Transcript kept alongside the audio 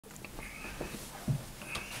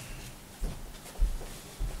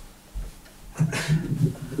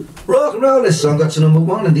Rock and roll, this song got to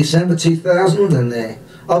 #1 in December 2000, and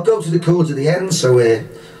I'll go to the chords at the end so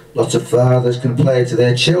lots of fathers can play it to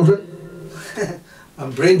their children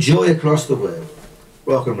and bring joy across the world.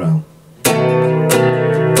 Rock and roll.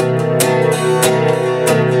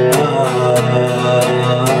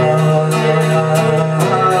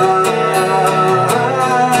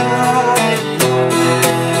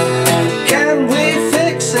 Can we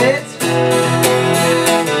fix it?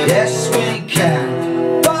 Yes we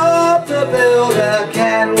can. Bob the Builder,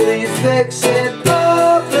 can we fix it?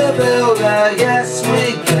 Bob the Builder, yes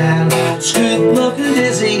we can. Scoop, Muck and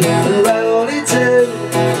Dizzy and Rolly too.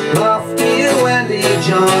 Lofty and Wendy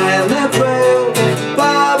join the crew.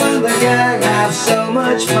 Bob and the gang have so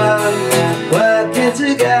much fun. Working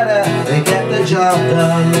together, they get the job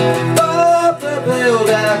done. Bob the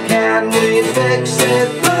Builder, can we fix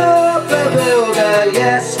it? Bob the Builder,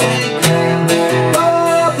 yes we can.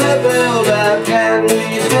 Bob the Builder, can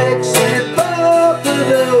we fix it? Bob the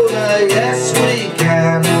Builder, yes we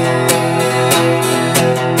can.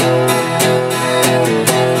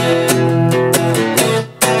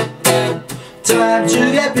 Time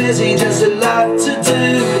to get busy, just a lot to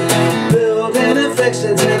do. Building and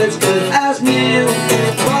fixing till it's good as new.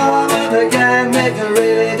 Bob and the gang make a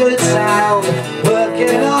really good sound.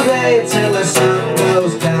 Working all day till the sun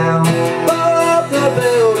goes down. Bob the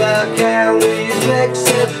Builder, can we fix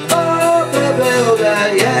it? Bob the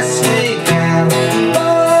Builder, yes we can.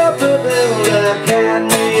 Bob the Builder, can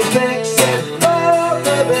we fix it? Bob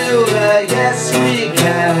the Builder, yes we can.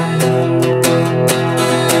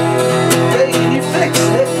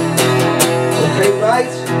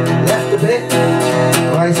 Right, left a bit,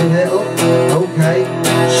 right a little, okay,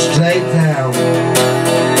 straight down.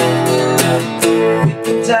 We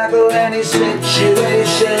can tackle any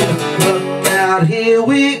situation, look out, here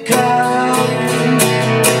we come.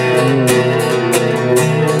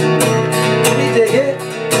 Can we dig it?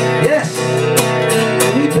 Yes.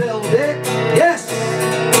 Can we build it? Yes.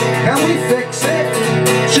 Can we fix it?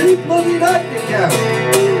 Cheap money night we can.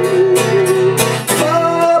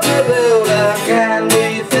 Can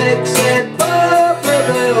we fix it? Bob the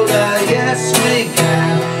Builder, yes we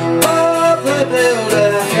can. Bob the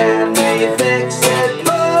Builder, can we fix it?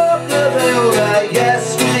 Bob the Builder,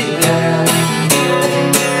 yes we can.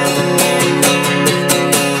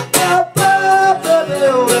 Bob the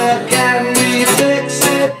Builder, can we fix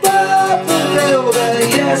it? Bob the Builder,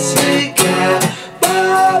 yes we can.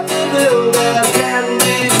 Bob the Builder, can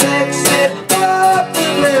we fix it? Bob the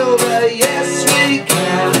Builder, yes we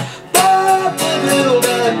can.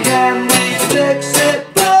 Can we fix it?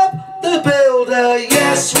 Bob the Builder,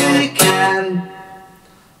 yes we can.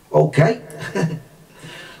 Okay.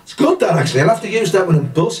 It's good that actually. I'll have to use that one in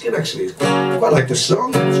busking actually. I quite like the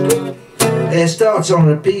song. It's good. It starts on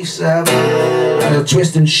a B7 and a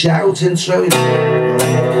twist and shout intro.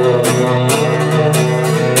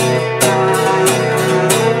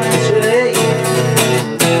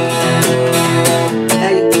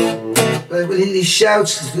 He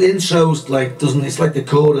shouts the intros like it's like the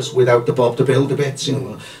chorus without the Bob the Builder bits, you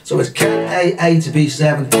know. So it's can A to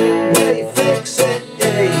B7, we fix it,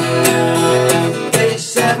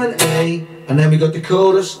 A7 A, and then we got the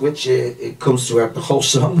chorus, which it comes throughout the whole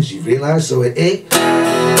song, as you realise. So it A,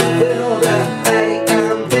 Builder, A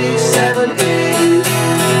and B7 A,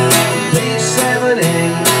 B7 A,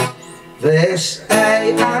 this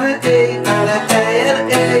A and an E and an A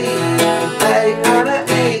and A.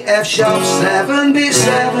 F sharp 7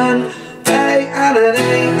 B7 A and an E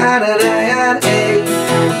and an A and E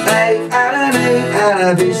A and an E and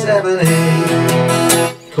a B7 E.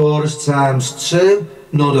 Chorus times 2,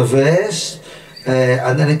 another verse,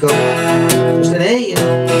 and then it goes just an E.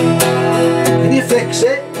 Can you fix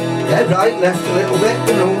it? Yeah, right, left a little bit,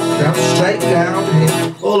 you know, down straight down,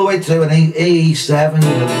 all the way through an E7.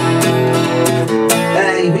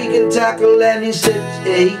 We can tackle any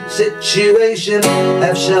situation.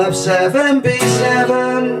 F sharp 7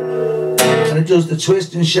 B7, and it does the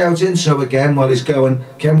twist and shout intro again while he's going.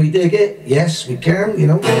 Can we dig it? Yes we can, you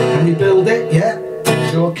know. Can we build it? Yeah,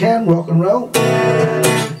 sure can. Rock and roll.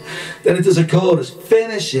 Then it does a chorus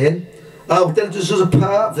finishing. Oh, then it just does a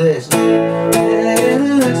part verse. An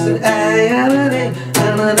A and an E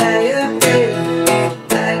and an A and E,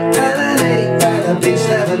 A and an E and a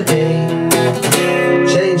B7 E.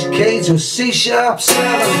 Change K to a C sharp 7,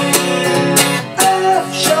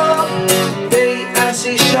 F sharp B and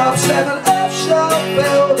C sharp 7, F sharp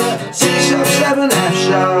Builder, C sharp 7, F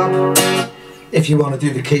sharp. If you want to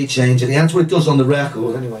do the key change at the end, that's what it does on the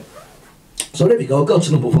record anyway. So there we go, got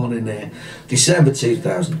to #1 in there, December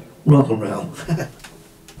 2000, rock and roll.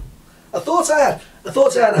 I thought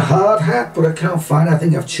I had a hard hat, but I can't find it. I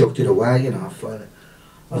think I've chucked it away, you know.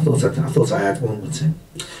 I thought I had one with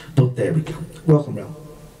it. But there we go. Welcome round.